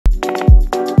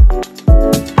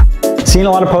Seen a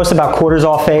lot of posts about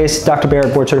cortisol face. Dr.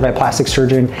 Barrett, board certified plastic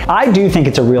surgeon. I do think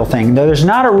it's a real thing, though there's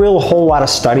not a whole lot of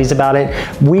studies about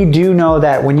it. We do know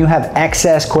that when you have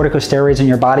excess corticosteroids in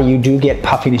your body, you do get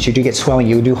puffiness, you do get swelling,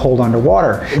 you do hold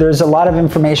underwater. There's a lot of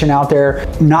information out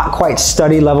there, not quite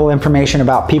study level information,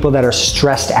 about people that are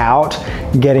stressed out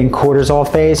getting cortisol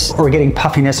face or getting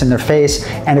puffiness in their face,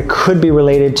 and it could be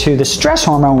related to the stress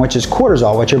hormone, which is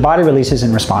cortisol, which your body releases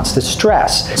in response to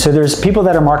stress. So there's people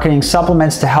that are marketing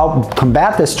supplements to help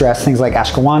combat this stress, things like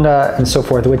ashwagandha and so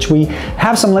forth, which we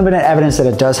have some limited evidence that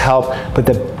it does help. But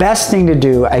the best thing to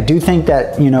do, I do think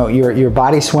that, you know, your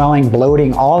body swelling,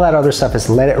 bloating, all that other stuff is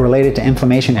related to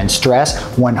inflammation and stress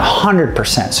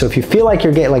 100%. So if you feel like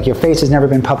your face has never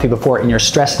been puffy before and you're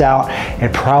stressed out,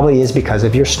 it probably is because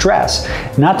of your stress.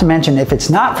 Not to mention, if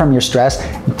it's not from your stress,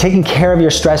 taking care of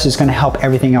your stress is going to help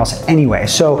everything else anyway.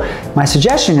 So my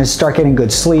suggestion is start getting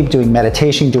good sleep, doing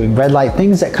meditation, doing red light,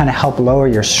 things that kind of help lower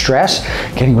your stress,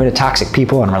 getting rid of toxic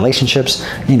people and relationships.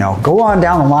 You know, go on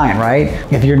down the line, right?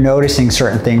 If you're noticing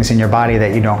certain things in your body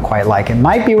that you don't quite like, it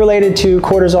might be related to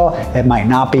cortisol, it might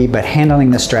not be, but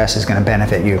handling the stress is going to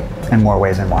benefit you in more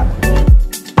ways than one.